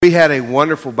We had a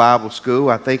wonderful Bible school.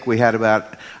 I think we had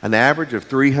about an average of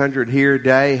 300 here a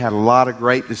day, had a lot of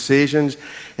great decisions.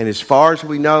 And as far as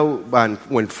we know,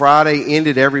 when Friday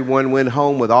ended, everyone went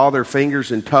home with all their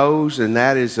fingers and toes, and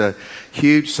that is a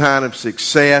huge sign of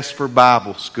success for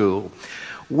Bible school.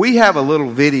 We have a little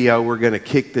video we're going to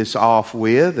kick this off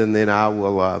with, and then I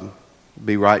will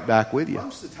be right back with you.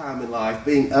 Most of the time in life,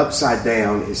 being upside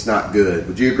down is not good.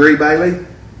 Would you agree, Bailey?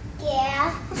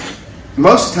 Yeah.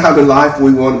 Most of the time in life,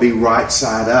 we want to be right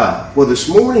side up. Well, this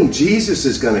morning, Jesus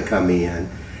is going to come in,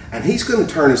 and He's going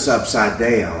to turn us upside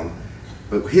down,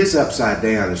 but His upside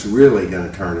down is really going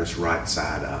to turn us right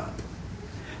side up.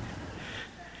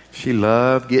 She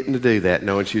loved getting to do that,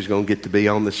 knowing she was going to get to be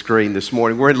on the screen this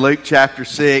morning. We're in Luke chapter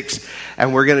 6,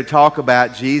 and we're going to talk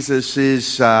about Jesus'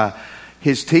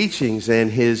 His teachings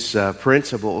and His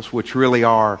principles, which really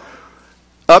are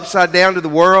upside down to the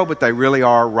world, but they really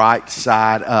are right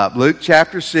side up. Luke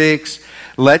chapter 6,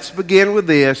 let's begin with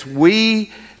this.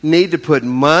 We need to put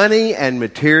money and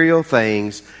material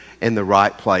things in the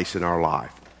right place in our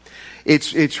life.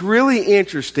 It's really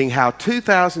interesting how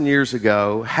 2,000 years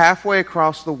ago, halfway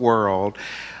across the world,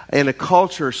 in a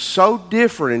culture so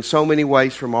different in so many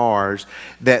ways from ours,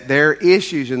 that their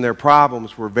issues and their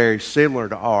problems were very similar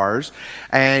to ours.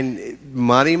 And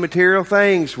money and material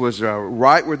things was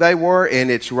right where they were,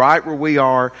 and it's right where we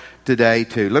are today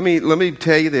too. Let me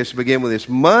tell you this, begin with this.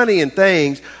 Money and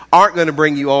things aren't going to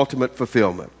bring you ultimate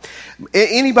fulfillment.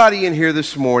 Anybody in here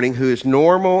this morning who is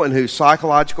normal and who's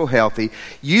psychological healthy,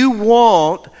 you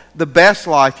want the best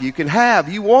life you can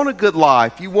have. You want a good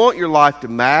life. You want your life to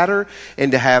matter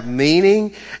and to have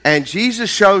meaning. And Jesus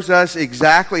shows us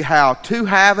exactly how to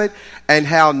have it and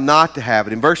how not to have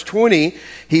it. In verse 20,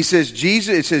 it says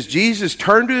Jesus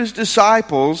turned to His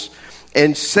disciples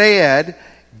and said,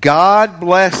 God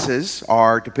blesses,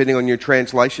 or depending on your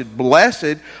translation,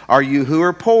 blessed are you who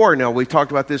are poor. Now, we talked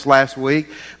about this last week.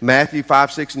 Matthew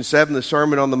 5, 6, and 7, the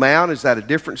Sermon on the Mount. Is that a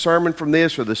different sermon from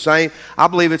this or the same? I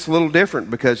believe it's a little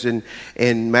different because in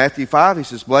Matthew 5, He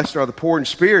says, blessed are the poor in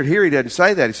spirit. Here He doesn't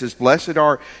say that. He says, blessed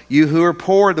are you who are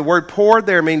poor. The word poor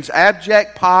there means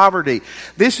abject poverty.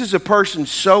 This is a person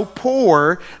so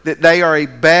poor that they are a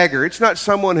beggar. It's not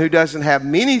someone who doesn't have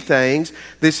many things.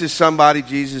 This is somebody,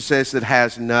 Jesus says, that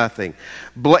has nothing.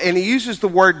 And He uses the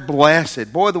word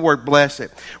blessed. Boy, the word blessed.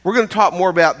 We're going to talk more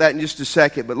about that in just a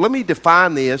second, but let me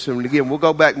define this, and again, we'll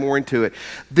go back more into it.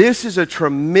 This is a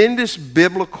tremendous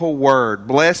biblical word.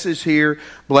 Blessed is here,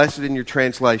 blessed in your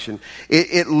translation.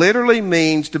 It literally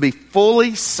means to be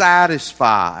fully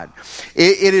satisfied.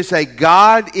 It is a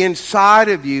God inside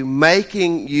of you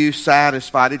making you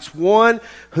satisfied. It's one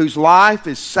whose life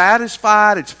is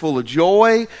satisfied. It's full of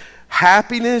joy,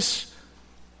 happiness,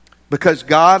 because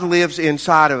God lives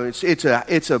inside of it.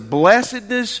 It's a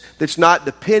blessedness that's not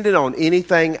dependent on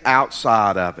anything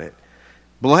outside of it.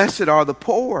 Blessed are the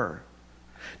poor.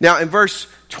 Now in verse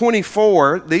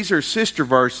 24, these are sister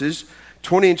verses,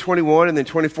 20 and 21, and then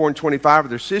 24 and 25 are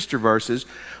their sister verses.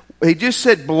 He just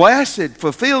said blessed,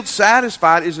 fulfilled,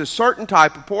 satisfied is a certain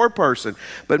type of poor person.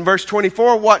 But in verse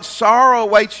 24, what sorrow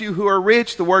awaits you who are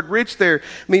rich. The word rich there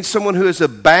means someone who is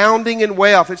abounding in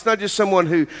wealth. It's not just someone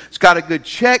who's got a good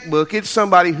checkbook. It's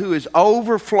somebody who is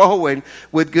overflowing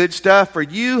with good stuff. For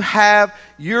you have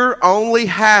your only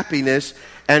happiness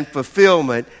and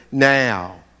fulfillment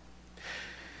now.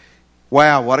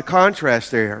 Wow, what a contrast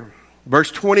there.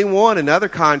 Verse 21, another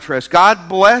contrast. God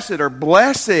blessed or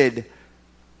blessed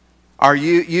are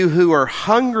you who are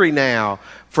hungry now,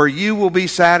 for you will be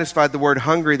satisfied. The word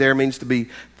hungry there means to be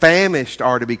famished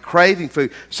or to be craving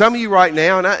food. Some of you right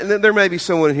now, and there may be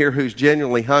someone here who's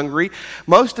genuinely hungry.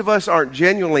 Most of us aren't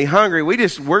genuinely hungry.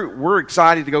 We're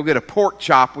excited to go get a pork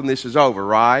chop when this is over,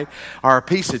 right? Or a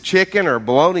piece of chicken or a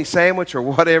bologna sandwich or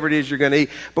whatever it is you're going to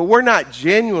eat. But we're not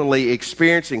genuinely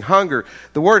experiencing hunger.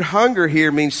 The word hunger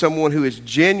here means someone who is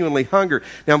genuinely hungry.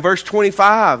 Now in verse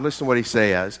 25, listen to what he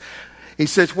says. He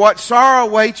says, what sorrow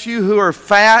awaits you who are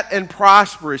fat and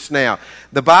prosperous now.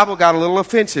 The Bible got a little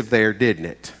offensive there, didn't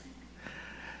it?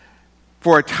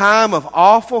 For a time of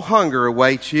awful hunger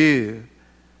awaits you.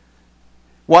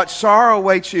 What sorrow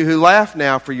awaits you who laugh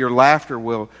now, for your laughter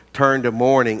will turn to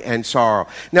mourning and sorrow.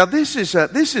 Now this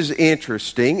is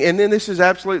interesting, and then this is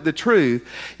absolutely the truth.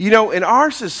 You know, in our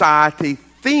society,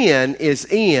 thin is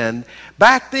in.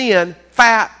 Back then,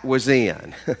 fat was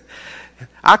in.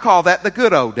 I call that the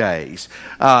good old days.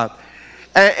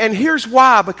 And here's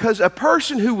why. Because a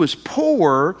person who was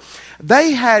poor,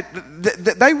 they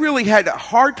really had a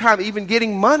hard time even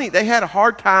getting money. They had a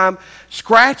hard time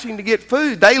scratching to get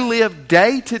food. They lived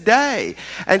day to day.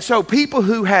 And so people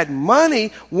who had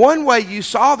money, one way you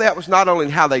saw that was not only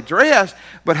how they dressed,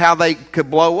 but how they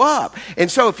could blow up. And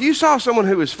so if you saw someone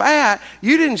who was fat,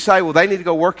 you didn't say, well, they need to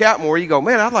go work out more. You go,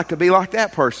 man, I'd like to be like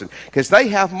that person because they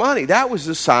have money. That was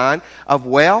a sign of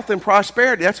wealth and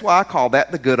prosperity. That's why I call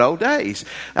that the good old days.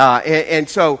 And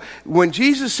so when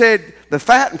Jesus said the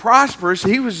fat and prosperous,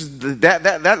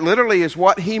 that literally is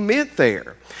what he meant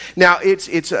there. Now, it's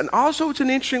an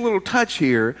interesting little touch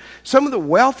here. Some of the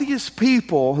wealthiest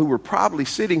people who were probably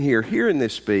sitting here hearing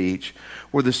this speech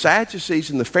were the Sadducees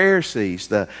and the Pharisees,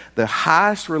 the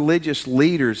highest religious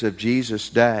leaders of Jesus'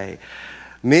 day.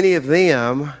 Many of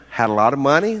them had a lot of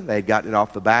money. They'd gotten it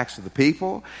off the backs of the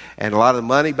people. And a lot of the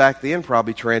money back then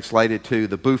probably translated to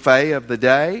the buffet of the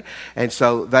day. And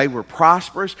so they were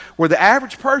prosperous. Where the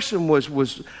average person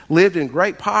lived in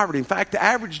great poverty. In fact, the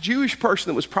average Jewish person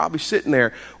that was probably sitting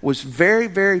there was very,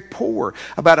 very poor.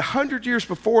 About 100 years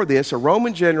before this, a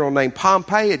Roman general named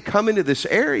Pompey had come into this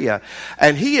area.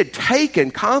 And he had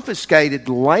confiscated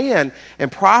land and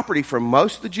property from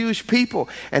most of the Jewish people.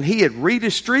 And he had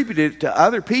redistributed it to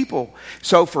other people.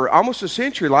 So for almost a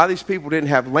century, a lot of these people didn't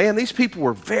have land. These people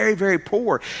were very, very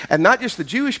poor. And not just the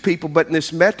Jewish people, but in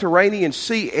this Mediterranean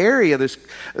Sea area,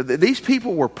 these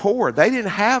people were poor. They didn't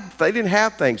have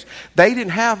things. They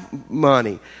didn't have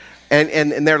money.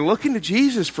 And they're looking to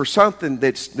Jesus for something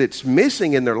that's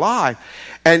missing in their life.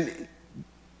 And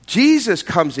Jesus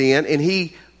comes in and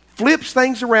he flips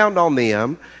things around on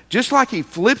them, just like he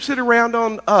flips it around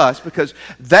on us, because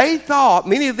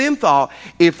many of them thought,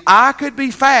 if I could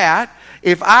be fat,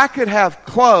 if I could have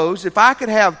clothes, if I could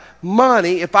have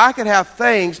money, if I could have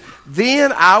things,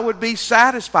 then I would be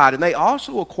satisfied. And they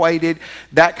also equated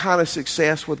that kind of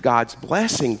success with God's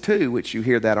blessing too, which you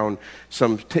hear that on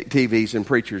some TVs and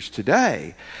preachers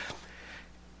today.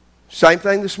 Same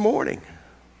thing this morning.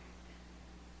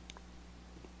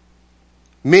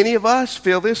 Many of us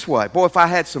feel this way. Boy, if I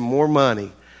had some more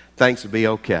money, things would be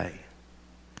okay.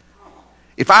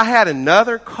 If I had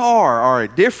another car or a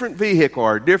different vehicle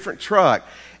or a different truck,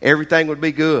 everything would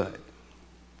be good.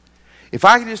 If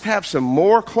I could just have some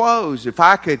more clothes, if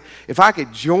I could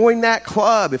join that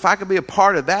club, if I could be a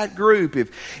part of that group,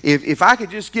 if I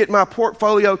could just get my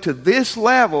portfolio to this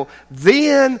level,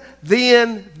 then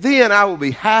I will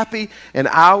be happy and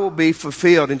I will be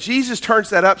fulfilled. And Jesus turns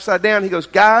that upside down. He goes,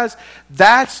 guys,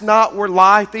 that's not where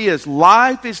life is.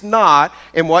 Life is not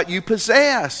in what you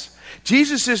possess.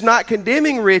 Jesus is not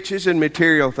condemning riches and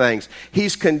material things.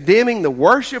 He's condemning the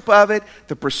worship of it,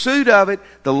 the pursuit of it,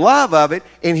 the love of it,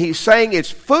 and he's saying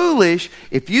it's foolish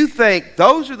if you think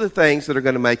those are the things that are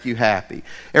going to make you happy.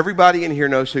 Everybody in here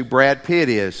knows who Brad Pitt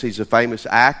is. He's a famous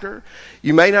actor.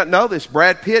 You may not know this.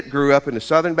 Brad Pitt grew up in the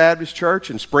Southern Baptist Church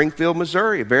in Springfield,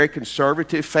 Missouri, a very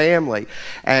conservative family.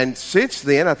 And since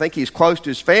then, I think he's close to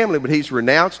his family, but he's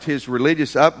renounced his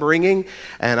religious upbringing.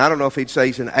 And I don't know if he'd say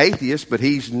he's an atheist, but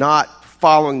he's not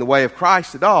following the way of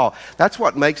Christ at all. That's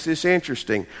what makes this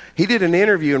interesting. He did an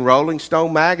interview in Rolling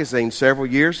Stone magazine several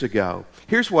years ago.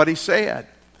 Here's what he said.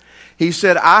 He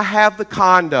said, I have the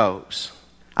condos.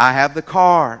 I have the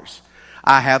cars.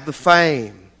 I have the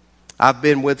fame. I've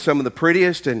been with some of the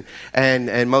prettiest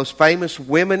and most famous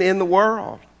women in the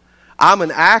world. I'm an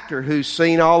actor who's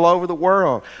seen all over the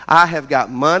world. I have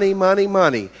got money, money,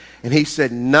 money. And he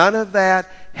said, none of that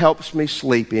helps me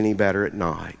sleep any better at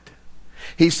night.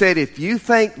 He said, if you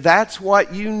think that's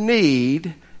what you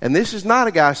need, and this is not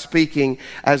a guy speaking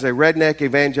as a redneck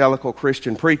evangelical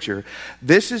Christian preacher.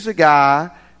 This is a guy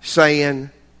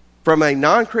saying, from a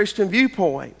non-Christian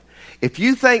viewpoint, if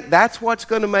you think that's what's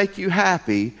going to make you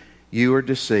happy, you are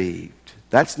deceived.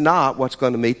 That's not what's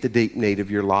going to meet the deep need of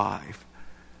your life.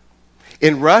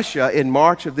 In Russia, in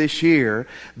March of this year,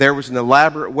 there was an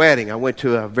elaborate wedding. I went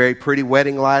to a very pretty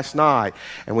wedding last night,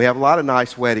 and we have a lot of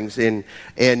nice weddings in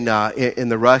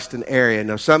the Ruston area.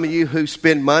 Now, some of you who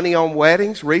spend money on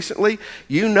weddings recently,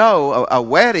 you know a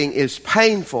wedding is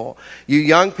painful. You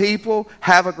young people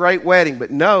have a great wedding, but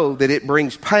know that it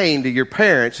brings pain to your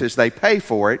parents as they pay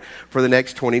for it for the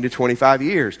next 20 to 25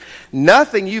 years.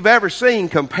 Nothing you've ever seen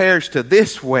compares to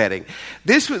this wedding.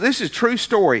 This is a true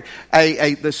story.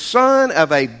 The son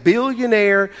of a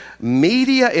billionaire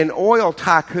media and oil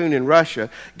tycoon in Russia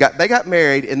they got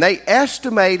married, and they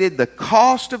estimated the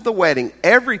cost of the wedding,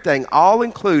 everything all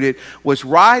included, was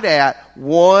right at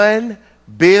 $1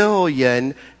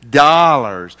 billion.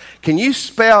 Can you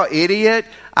spell idiot?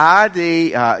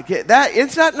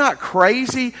 Is that not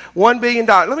crazy? $1 billion.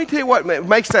 Let me tell you what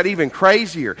makes that even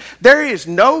crazier. There is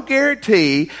no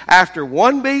guarantee after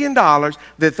 $1 billion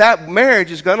that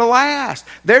marriage is going to last.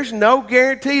 There's no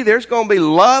guarantee there's going to be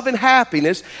love and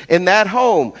happiness in that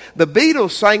home. The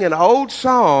Beatles sang an old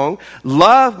song,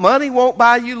 "Love, money won't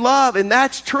buy you love," and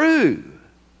that's true.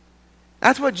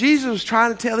 That's what Jesus was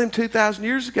trying to tell them 2,000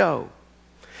 years ago.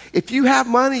 If you have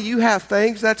money, you have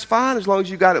things, that's fine as long as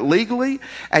you got it legally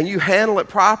and you handle it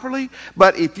properly.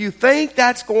 But if you think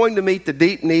that's going to meet the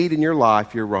deep need in your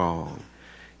life, you're wrong.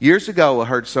 Years ago, I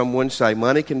heard someone say,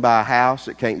 money can buy a house,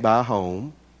 it can't buy a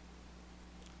home.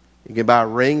 It can buy a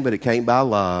ring, but it can't buy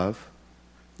love.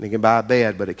 And it can buy a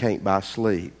bed, but it can't buy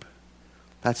sleep.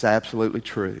 That's absolutely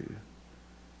true.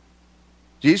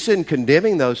 Jesus isn't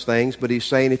condemning those things, but he's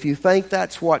saying if you think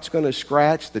that's what's going to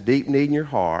scratch the deep need in your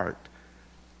heart,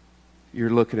 you're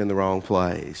looking in the wrong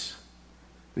place.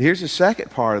 But here's the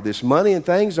second part of this. Money and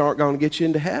things aren't going to get you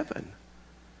into heaven.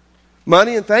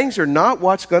 Money and things are not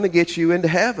what's going to get you into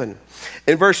heaven.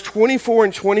 In verse 24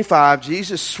 and 25,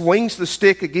 Jesus swings the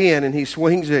stick again, and he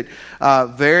swings it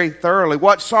very thoroughly.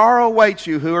 What sorrow awaits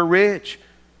you who are rich?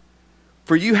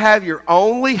 For you have your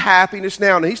only happiness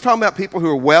now. And he's talking about people who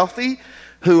are wealthy,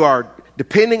 who are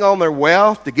depending on their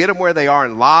wealth to get them where they are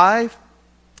in life.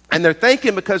 And they're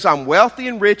thinking because I'm wealthy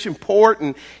and rich and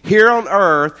important here on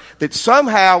earth that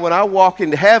somehow when I walk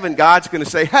into heaven, God's going to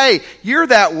say, hey, you're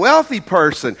that wealthy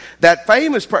person, that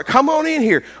famous person. Come on in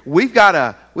here. We've got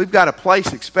a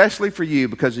place especially for you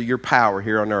because of your power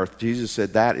here on earth. Jesus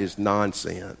said that is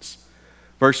nonsense.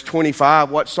 Verse 25,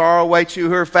 what sorrow awaits you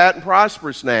who are fat and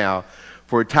prosperous now?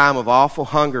 For a time of awful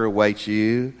hunger awaits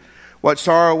you. What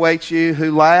sorrow awaits you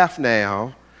who laugh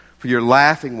now? For your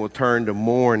laughing will turn to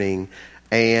mourning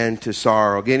and to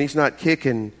sorrow. Again, he's not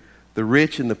kicking the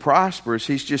rich and the prosperous.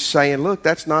 He's just saying, look,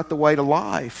 that's not the way to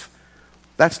life.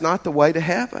 That's not the way to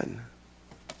heaven.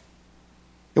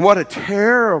 And what a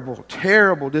terrible,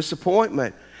 terrible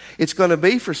disappointment it's going to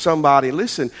be for somebody.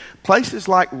 Listen, places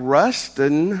like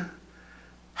Ruston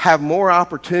have more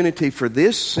opportunity for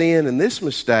this sin and this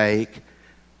mistake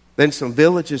than some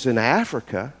villages in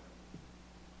Africa.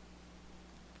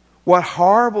 What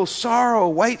horrible sorrow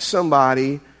awaits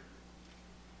somebody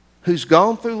who's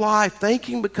gone through life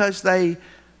thinking because they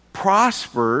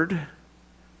prospered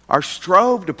or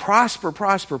strove to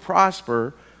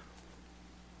prosper,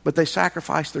 but they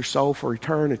sacrificed their soul for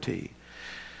eternity.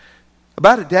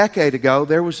 About a decade ago,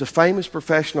 there was a famous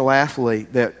professional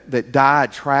athlete that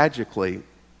died tragically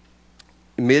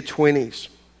in mid-20s.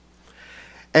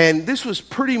 And this was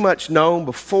pretty much known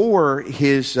before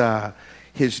his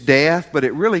death, but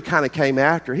it really kind of came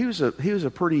after. He was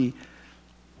a pretty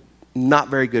not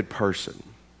very good person.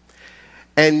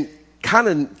 And kind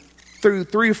of through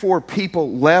 3 or 4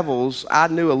 people levels, I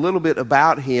knew a little bit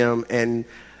about him, and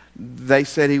they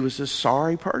said he was a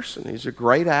sorry person. He's a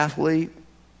great athlete,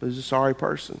 but he's a sorry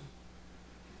person.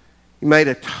 He made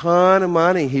a ton of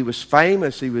money. He was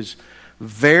famous. He was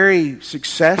very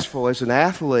successful as an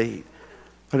athlete.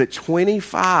 But at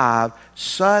 25,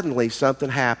 suddenly something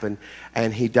happened,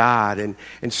 and he died.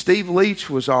 And Steve Leach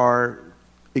was our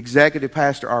executive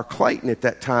pastor, our Clayton at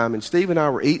that time, and Steve and I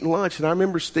were eating lunch, and I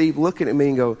remember Steve looking at me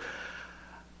and go,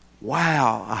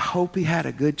 wow, I hope he had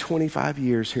a good 25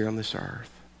 years here on this earth,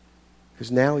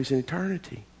 because now he's in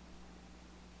eternity.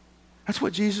 That's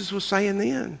what Jesus was saying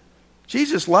then.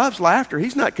 Jesus loves laughter.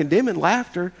 He's not condemning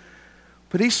laughter,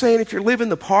 but he's saying if you're living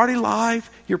the party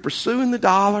life, you're pursuing the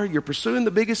dollar, you're pursuing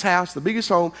the biggest house, the biggest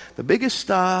home, the biggest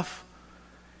stuff,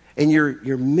 and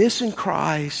you're missing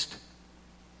Christ,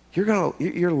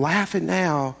 you're laughing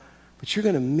now, but you're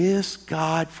going to miss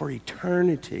God for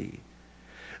eternity.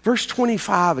 Verse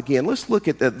 25 again. Let's look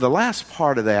at the last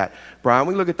part of that, Brian.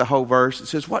 We look at the whole verse. It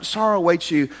says, what sorrow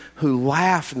awaits you who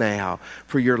laugh now?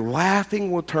 For your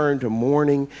laughing will turn to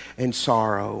mourning and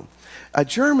sorrow. A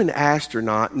German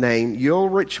astronaut named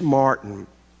Ulrich Martin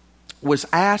was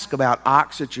asked about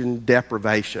oxygen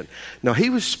deprivation. Now, he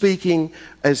was speaking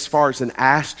as far as an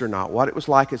astronaut, what it was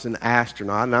like as an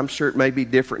astronaut, and I'm sure it may be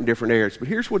different in different areas, but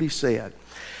here's what he said.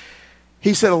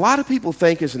 He said a lot of people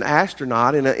think as an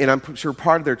astronaut, and I'm sure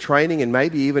part of their training and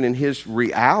maybe even in his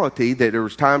reality, that there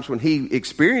was times when he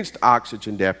experienced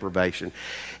oxygen deprivation.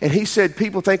 And he said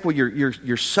people think, well,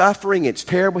 you're suffering, it's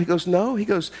terrible. He goes, no. He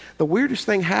goes, the weirdest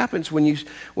thing happens when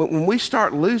we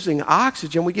start losing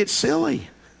oxygen, we get silly.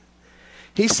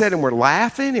 He said, and we're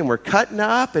laughing and we're cutting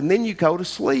up, and then you go to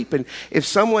sleep. And if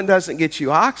someone doesn't get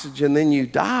you oxygen, then you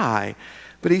die.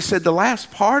 But he said the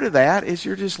last part of that is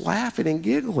you're just laughing and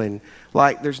giggling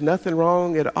like there's nothing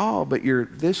wrong at all, but you're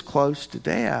this close to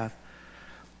death.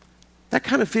 That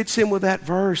kind of fits in with that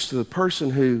verse to the person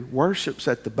who worships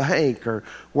at the bank or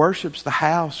worships the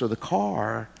house or the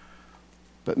car,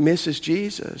 but misses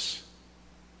Jesus.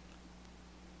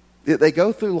 They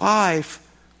go through life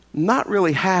not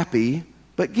really happy,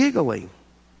 but giggling.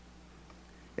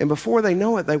 And before they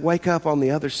know it, they wake up on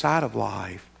the other side of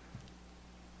life.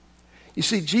 You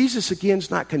see, Jesus, again,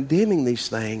 is not condemning these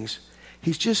things.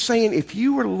 He's just saying if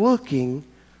you were looking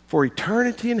for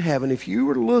eternity in heaven, if you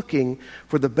were looking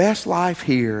for the best life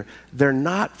here, they're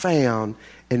not found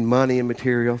in money and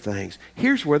material things.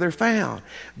 Here's where they're found.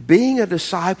 Being a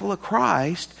disciple of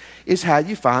Christ is how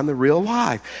you find the real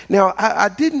life. Now, I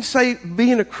didn't say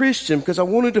being a Christian because I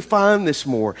wanted to define this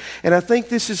more. And I think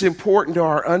this is important to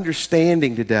our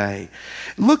understanding today.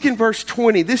 Look in verse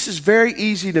 20. This is very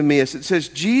easy to miss. It says,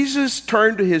 Jesus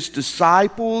turned to his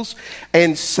disciples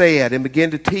and said, and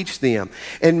began to teach them.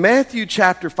 In Matthew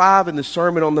chapter 5 in the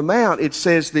Sermon on the Mount, it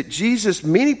says that Jesus,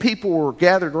 many people were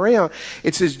gathered around.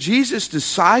 It says Jesus'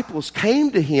 disciples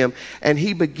came to him and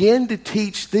he began to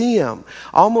teach them.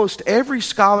 Almost every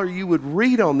scholar you would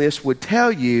read on this would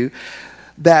tell you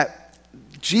that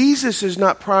Jesus is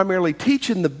not primarily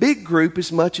teaching the big group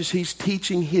as much as he's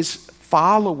teaching his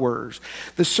followers.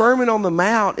 The Sermon on the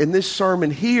Mount and this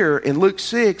sermon here in Luke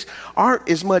 6 aren't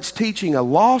as much teaching a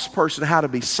lost person how to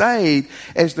be saved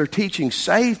as they're teaching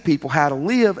saved people how to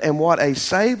live and what a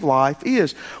saved life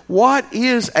is. What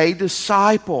is a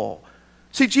disciple?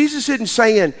 See, Jesus isn't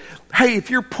saying, hey, if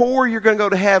you're poor, you're going to go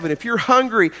to heaven. If you're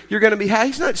hungry, you're going to be happy.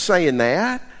 He's not saying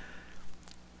that.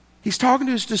 He's talking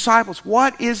to his disciples.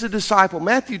 What is a disciple?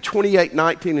 Matthew 28,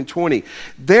 19 and 20.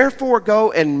 Therefore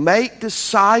go and make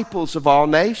disciples of all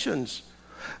nations,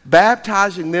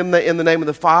 baptizing them in the name of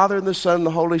the Father and the Son and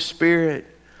the Holy Spirit.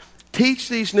 Teach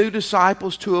these new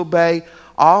disciples to obey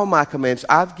all my commands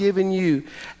I've given you.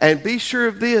 And be sure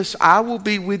of this, I will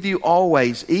be with you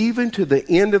always, even to the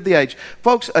end of the age.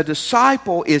 Folks, a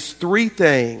disciple is three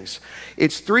things.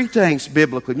 It's three things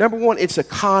biblically. Number one, it's a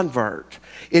convert.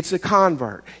 It's a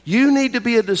convert. You need to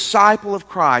be a disciple of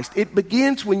Christ. It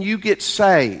begins when you get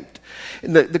saved.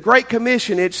 In the Great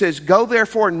Commission, it says, go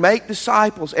therefore and make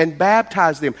disciples and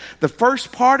baptize them. The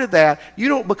first part of that, you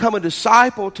don't become a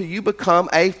disciple till you become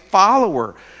a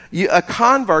follower. A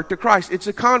convert to Christ. It's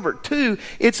a convert. Two,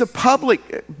 it's a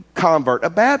public convert, a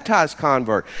baptized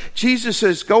convert. Jesus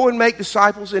says, go and make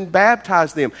disciples and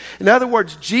baptize them. In other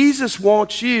words, Jesus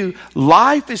wants you.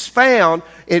 Life is found.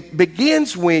 It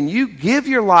begins when you give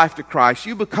your life to Christ.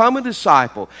 You become a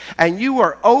disciple and you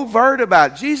are overt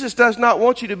about it. Jesus does not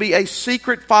want you to be a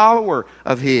secret follower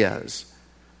of his.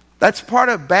 That's part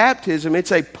of baptism.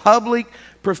 It's a public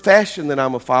profession that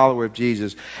I'm a follower of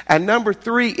Jesus. And number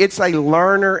three, it's a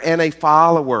learner and a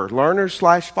follower.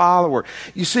 Learner/follower.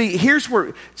 You see, here's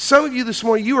where some of you this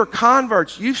morning, you are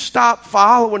converts. You've stopped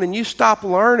following and you stopped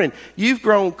learning. You've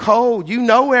grown cold. You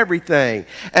know everything.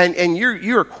 And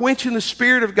you're quenching the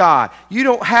Spirit of God. You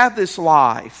don't have this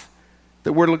life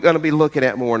that we're going to be looking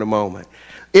at more in a moment.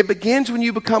 It begins when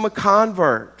you become a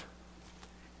convert.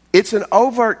 It's an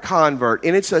overt convert,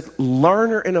 and it's a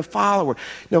learner and a follower.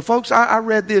 Now, folks, I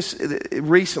read this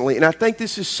recently, and I think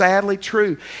this is sadly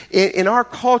true. In our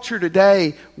culture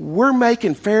today, we're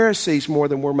making Pharisees more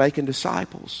than we're making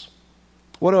disciples.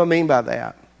 What do I mean by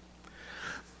that?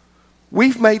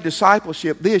 We've made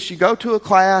discipleship this. You go to a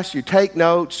class, you take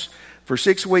notes for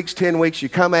 6 weeks, 10 weeks, you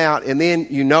come out, and then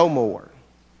you know more.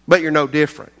 But you're no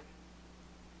different.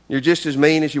 You're just as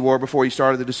mean as you were before you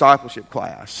started the discipleship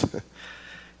class.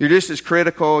 You're just as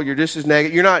critical. You're just as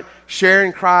negative. You're not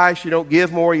sharing Christ. You don't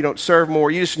give more. You don't serve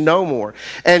more. You just know more.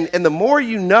 And the more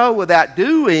you know without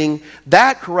doing,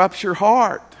 that corrupts your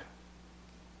heart.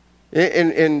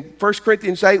 In 1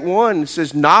 Corinthians 8:1, it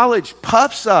says, knowledge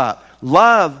puffs up.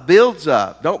 Love builds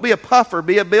up. Don't be a puffer.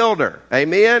 Be a builder.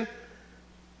 Amen?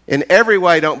 In every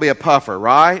way, don't be a puffer,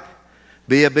 right?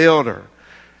 Be a builder.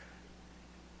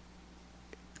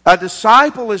 A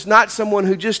disciple is not someone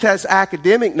who just has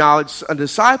academic knowledge. A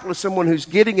disciple is someone who's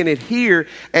getting it here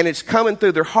and it's coming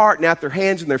through their heart and out their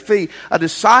hands and their feet. A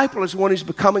disciple is one who's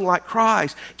becoming like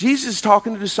Christ. Jesus is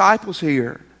talking to disciples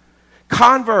here.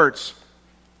 Converts,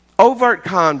 overt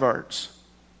converts,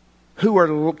 who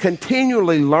are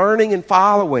continually learning and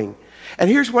following. And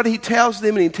here's what he tells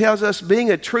them, and he tells us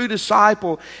being a true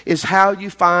disciple is how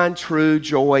you find true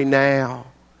joy now.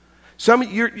 Some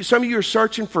of you are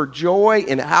searching for joy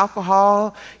in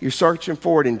alcohol. You're searching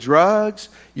for it in drugs.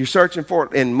 You're searching for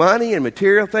it in money and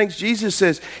material things. Jesus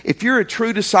says, if you're a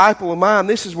true disciple of mine,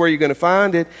 this is where you're going to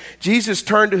find it. Jesus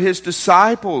turned to his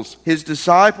disciples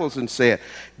and said,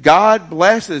 God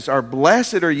blesses, or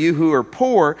blessed are you who are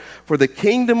poor, for the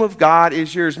kingdom of God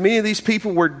is yours. Many of these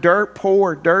people were dirt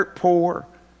poor.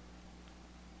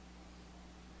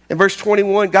 In verse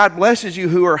 21, God blesses you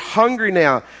who are hungry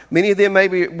now. Many of them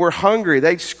maybe were hungry.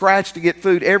 They scratched to get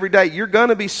food every day. You're going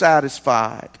to be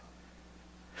satisfied.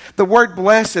 The word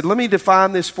blessed, let me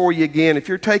define this for you again. If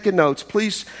you're taking notes,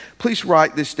 please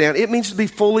write this down. It means to be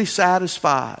fully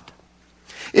satisfied.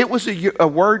 It was a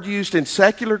word used in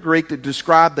secular Greek to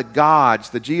describe the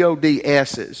gods, the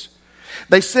G-O-D-S's.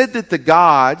 They said that the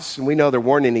gods, and we know there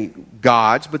weren't any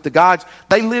gods, but the gods,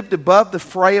 they lived above the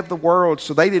fray of the world,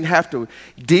 so they didn't have to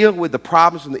deal with the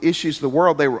problems and the issues of the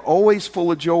world. They were always full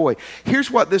of joy.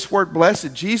 Here's what this word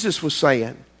blessed, Jesus was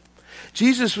saying.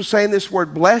 Jesus was saying this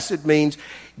word blessed means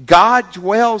God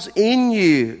dwells in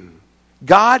you.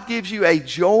 God gives you a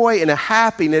joy and a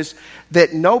happiness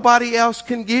that nobody else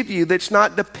can give you, that's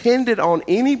not dependent on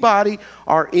anybody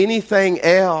or anything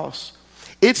else.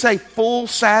 It's a full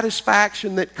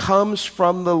satisfaction that comes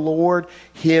from the Lord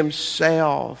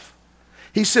himself.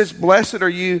 He says, blessed are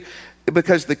you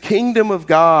because the kingdom of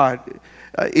God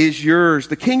is yours.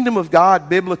 The kingdom of God,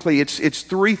 biblically, it's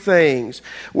three things.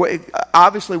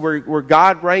 Obviously, where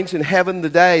God reigns in heaven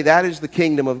today, that is the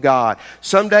kingdom of God.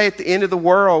 Someday at the end of the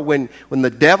world, when the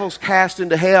devil's cast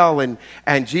into hell and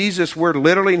Jesus, we're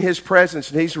literally in his presence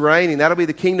and he's reigning, that'll be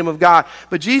the kingdom of God.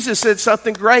 But Jesus said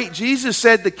something great. Jesus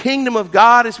said the kingdom of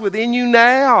God is within you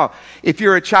now if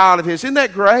you're a child of his. Isn't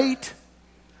that great?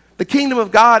 The kingdom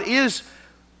of God is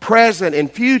present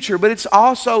and future, but it's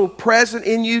also present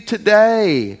in you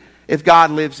today if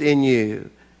God lives in you.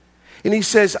 And he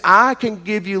says, I can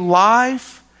give you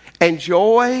life and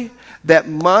joy that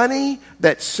money,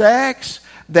 that sex,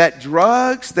 that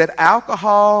drugs, that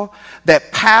alcohol,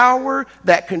 that power,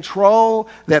 that control,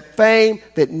 that fame,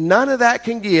 that none of that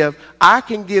can give. I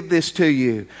can give this to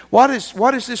you. What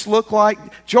does this look like?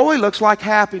 Joy looks like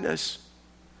happiness.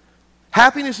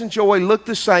 Happiness and joy look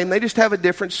the same. They just have a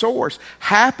different source.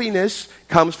 Happiness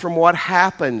comes from what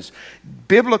happens.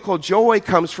 Biblical joy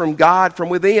comes from God, from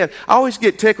within. I always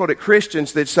get tickled at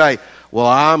Christians that say, well,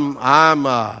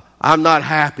 I'm not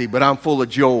happy, but I'm full of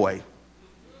joy.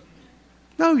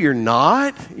 No, you're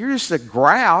not. You're just a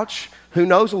grouch who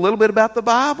knows a little bit about the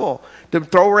Bible, to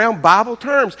throw around Bible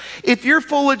terms. If you're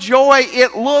full of joy,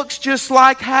 it looks just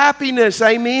like happiness.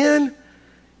 Amen?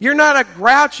 You're not a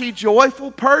grouchy, joyful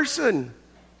person.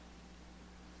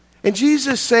 And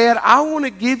Jesus said, I want to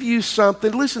give you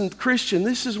something. Listen, Christian,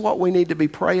 this is what we need to be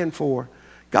praying for.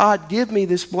 God, give me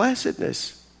this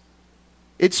blessedness.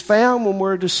 It's found when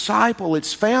we're a disciple.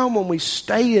 It's found when we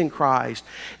stay in Christ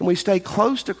and we stay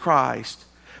close to Christ.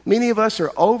 Many of us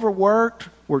are overworked.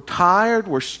 We're tired.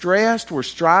 We're stressed. We're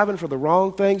striving for the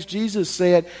wrong things. Jesus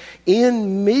said,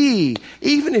 in me,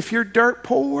 even if you're dirt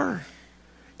poor,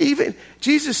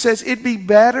 Jesus says it'd be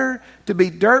better to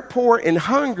be dirt poor and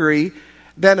hungry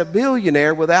than a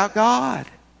billionaire without God.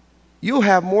 You'll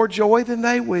have more joy than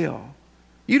they will.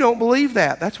 You don't believe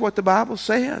that. That's what the Bible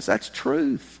says. That's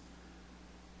truth.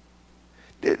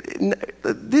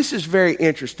 This is very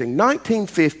interesting.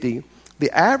 1950,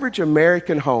 the average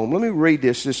American home, let me read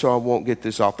this just so I won't get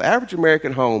this off. The average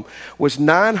American home was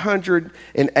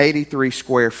 983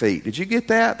 square feet. Did you get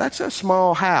that? That's a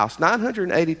small house.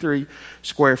 983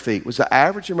 square feet was the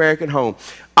average American home,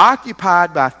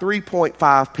 occupied by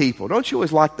 3.5 people. Don't you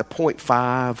always like the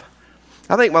 0.5?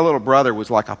 I think my little brother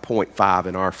was like a 0.5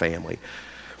 in our family.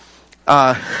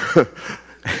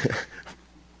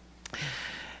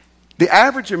 The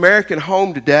average American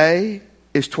home today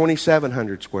is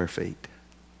 2,700 square feet.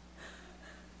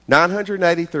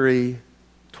 983,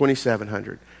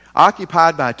 2,700.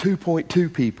 Occupied by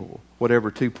 2.2 people,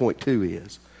 whatever 2.2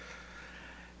 is.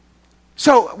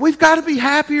 So we've got to be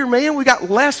happier, man. We got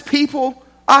less people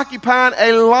occupying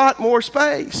a lot more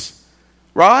space,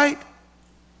 right?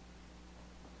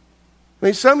 I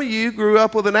mean, some of you grew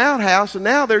up with an outhouse, and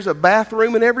now there's a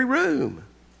bathroom in every room.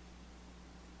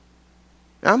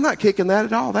 Now, I'm not kicking that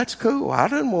at all. That's cool. I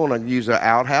didn't want to use an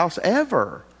outhouse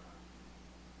ever.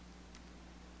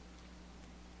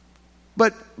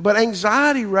 But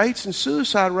anxiety rates and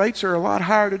suicide rates are a lot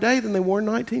higher today than they were in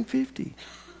 1950.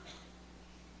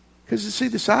 Because, see,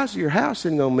 the size of your house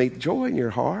isn't going to meet joy in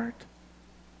your heart.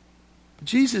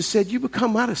 Jesus said, you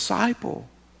become my disciple.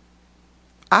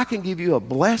 I can give you a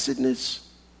blessedness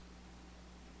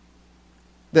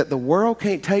that the world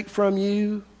can't take from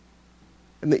you.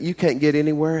 and that you can't get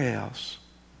anywhere else.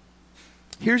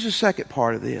 Here's the second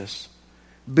part of this.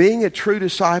 Being a true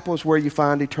disciple is where you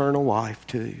find eternal life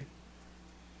too.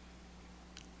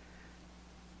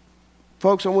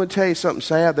 Folks, I want to tell you something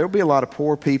sad. There'll be a lot of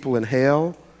poor people in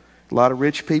hell, a lot of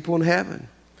rich people in heaven.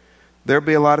 There'll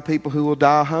be a lot of people who will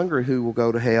die hungry who will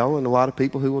go to hell, and a lot of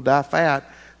people who will die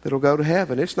fat that will go to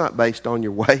heaven. It's not based on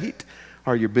your weight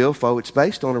or your billfold. It's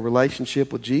based on a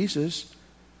relationship with Jesus.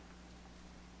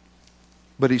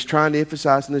 But he's trying to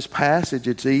emphasize in this passage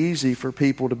it's easy for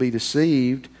people to be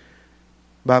deceived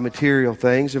by material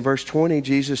things. In verse 20,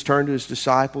 Jesus turned to his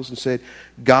disciples and said,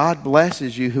 God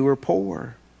blesses you who are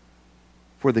poor,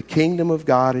 for the kingdom of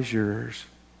God is yours.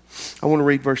 I want to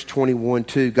read verse 21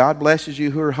 too. God blesses you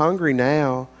who are hungry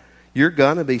now. You're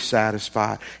going to be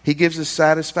satisfied. He gives us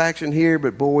satisfaction here,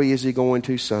 but boy, is he going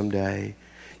to someday.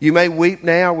 You may weep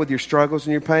now with your struggles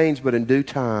and your pains, but in due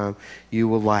time you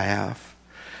will laugh.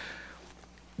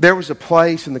 There was a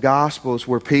place in the Gospels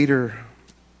where Peter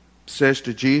says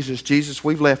to Jesus, Jesus,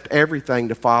 we've left everything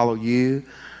to follow you.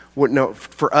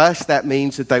 For us, that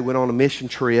means that they went on a mission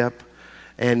trip.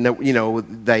 And,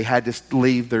 they had to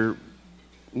leave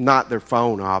not their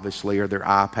phone, obviously, or their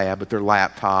iPad, but their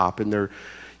laptop and their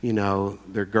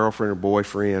girlfriend or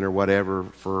boyfriend or whatever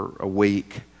for a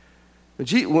week.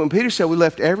 But when Peter said we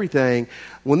left everything,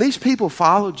 when these people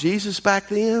followed Jesus back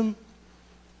then,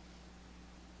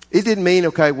 it didn't mean,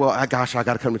 okay, well, I got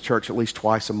to come to church at least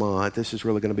twice a month. This is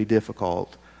really going to be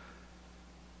difficult.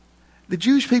 The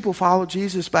Jewish people followed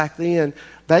Jesus back then.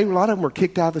 A lot of them were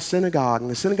kicked out of the synagogue, and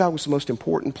the synagogue was the most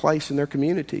important place in their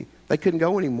community. They couldn't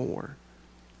go anymore.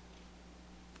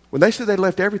 When they said they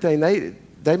left everything,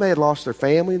 they may have lost their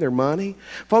family, their money.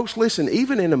 Folks, listen,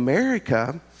 even in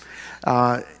America,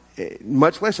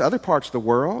 much less other parts of the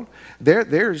world,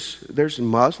 there's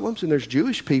Muslims and there's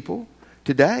Jewish people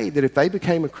today that if they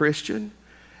became a Christian,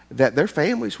 that their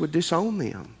families would disown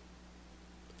them.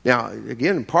 Now,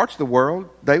 again, in parts of the world,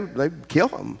 they'd kill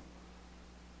them.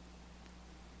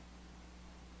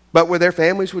 But where their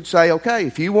families would say, okay,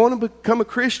 if you want to become a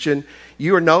Christian,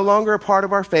 you are no longer a part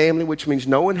of our family, which means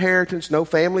no inheritance, no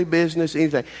family business,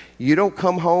 anything. You don't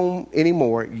come home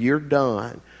anymore. You're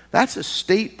done. That's a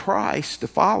steep price to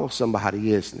follow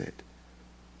somebody, isn't it?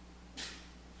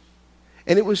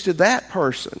 And it was to that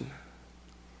person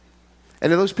and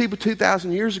to those people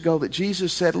 2,000 years ago that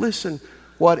Jesus said, listen,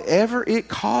 whatever it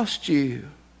costs you,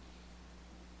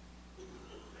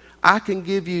 I can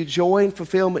give you joy and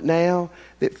fulfillment now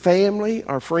that family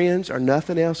or friends or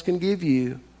nothing else can give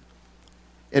you.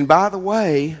 And by the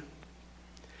way,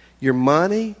 your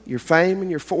money, your fame, and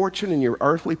your fortune, and your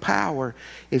earthly power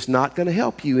is not going to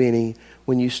help you any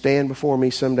when you stand before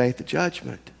me someday at the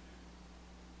judgment.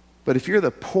 But if you're the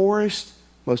poorest,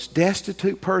 most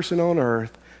destitute person on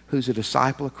earth who's a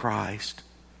disciple of Christ,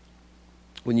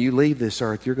 when you leave this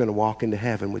earth, you're going to walk into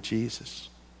heaven with Jesus.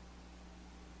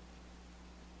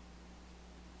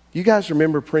 You guys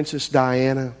remember Princess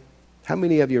Diana? How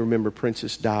many of you remember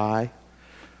Princess Di?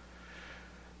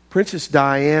 Princess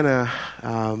Diana,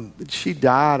 she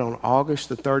died on August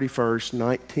the 31st,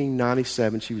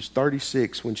 1997. She was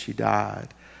 36 when she died.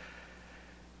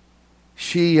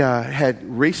 She had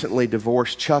recently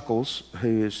divorced Chuckles,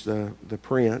 who is the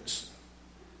prince,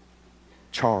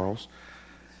 Charles.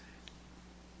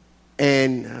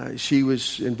 And she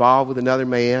was involved with another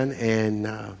man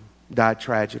and died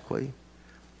tragically.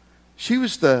 She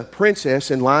was the princess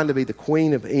in line to be the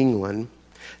Queen of England.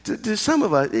 To some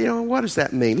of us, what does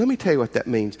that mean? Let me tell you what that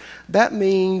means. That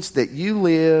means that you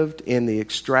lived in the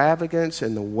extravagance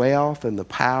and the wealth and the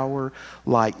power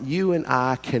like you and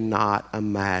I cannot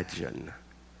imagine.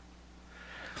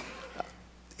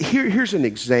 Here's an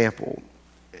example.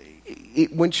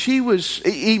 When she was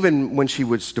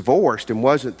divorced and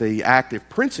wasn't the active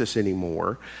princess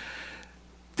anymore,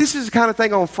 this is the kind of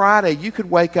thing on Friday you could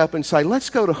wake up and say, let's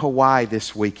go to Hawaii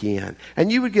this weekend.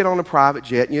 And you would get on a private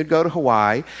jet and you'd go to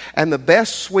Hawaii, and the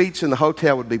best suites in the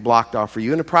hotel would be blocked off for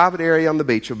you, and the private area on the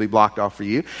beach would be blocked off for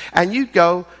you, and you'd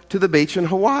go to the beach in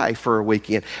Hawaii for a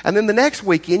weekend. And then the next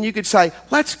weekend you could say,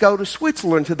 let's go to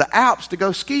Switzerland, to the Alps to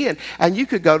go skiing. And you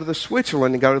could go to the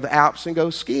Switzerland and go to the Alps and go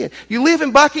skiing. You live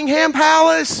in Buckingham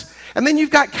Palace. And then you've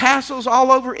got castles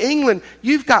all over England.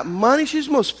 You've got money. She's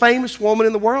the most famous woman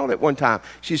in the world at one time.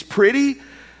 She's pretty.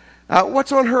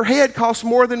 What's on her head costs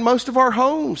more than most of our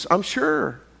homes, I'm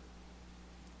sure.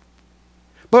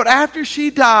 But after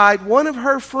she died, one of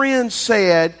her friends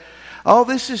said, oh,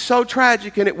 this is so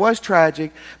tragic. And it was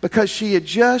tragic because she had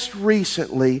just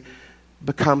recently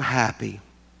become happy.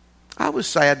 I was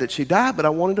sad that she died, but I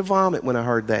wanted to vomit when I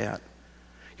heard that.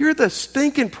 You're the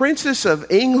stinking princess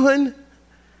of England,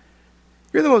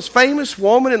 You're the most famous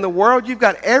woman in the world. You've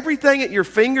got everything at your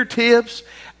fingertips,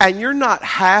 and you're not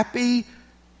happy.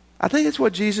 I think that's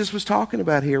what Jesus was talking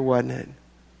about here, wasn't it?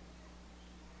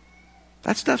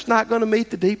 That stuff's not going to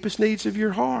meet the deepest needs of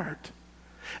your heart.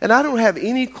 And I don't have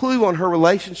any clue on her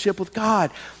relationship with God.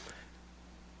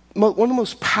 One of the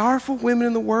most powerful women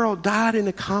in the world died in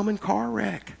a common car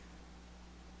wreck.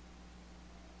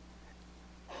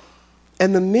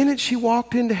 And the minute she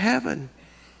walked into heaven,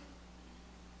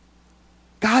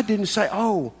 God didn't say,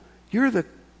 oh, you're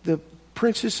the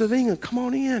Princess of England. Come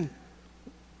on in.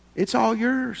 It's all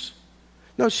yours.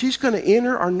 No, she's going to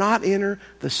enter or not enter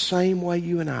the same way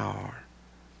you and I are,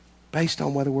 based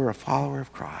on whether we're a follower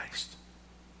of Christ.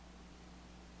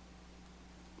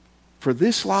 For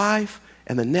this life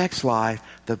and the next life,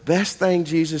 the best thing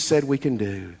Jesus said we can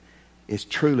do is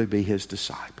truly be His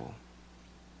disciple.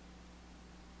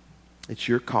 It's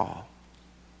your call.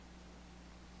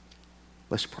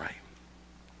 Let's pray.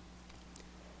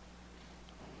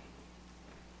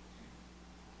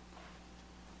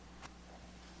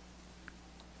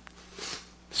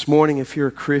 This morning, if you're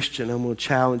a Christian, I'm going to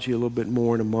challenge you a little bit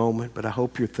more in a moment, but I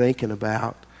hope you're thinking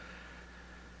about,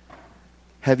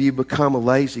 have you become a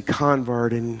lazy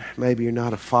convert and maybe you're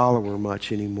not a follower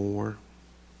much anymore?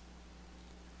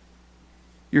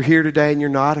 You're here today and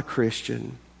you're not a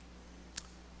Christian.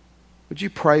 Would you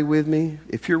pray with me?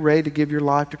 If you're ready to give your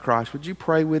life to Christ, would you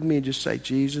pray with me and just say,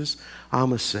 Jesus,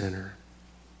 I'm a sinner.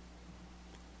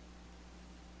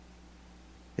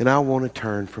 And I want to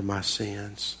turn from my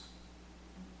sins.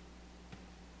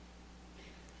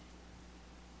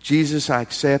 Jesus, I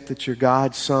accept that you're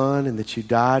God's Son and that you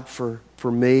died for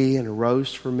me and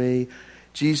arose for me.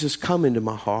 Jesus, come into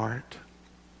my heart.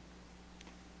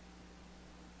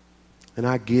 And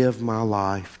I give my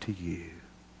life to you.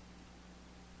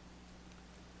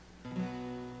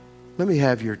 Let me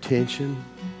have your attention.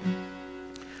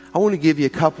 I want to give you a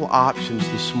couple options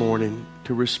this morning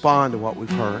to respond to what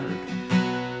we've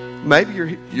heard. Maybe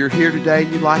you're here today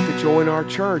and you'd like to join our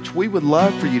church. We would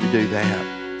love for you to do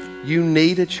that. You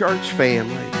need a church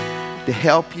family to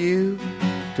help you,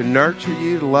 to nurture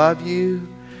you, to love you.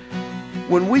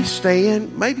 When we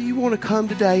stand, maybe you want to come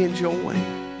today and join.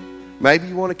 Maybe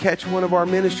you want to catch one of our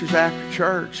ministers after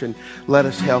church and let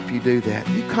us help you do that.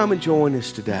 You come and join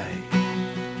us today.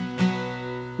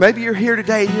 Maybe you're here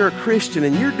today and you're a Christian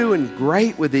and you're doing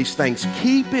great with these things.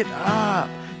 Keep it up.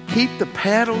 Keep the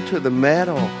pedal to the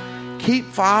metal. Keep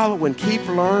following. Keep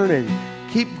learning.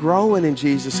 Keep growing in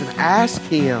Jesus and ask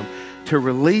Him to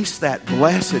release that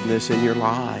blessedness in your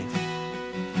life.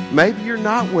 Maybe you're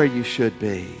not where you should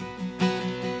be.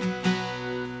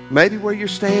 Maybe where you're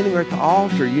standing or at the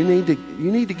altar, you need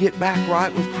to get back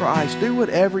right with Christ. Do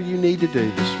whatever you need to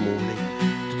do this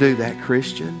morning to do that,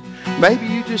 Christian. Maybe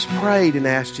you just prayed and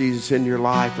asked Jesus into your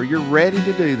life, or you're ready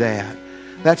to do that.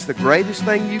 That's the greatest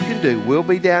thing you can do. We'll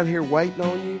be down here waiting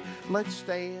on you. Let's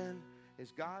stand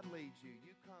as God leads you.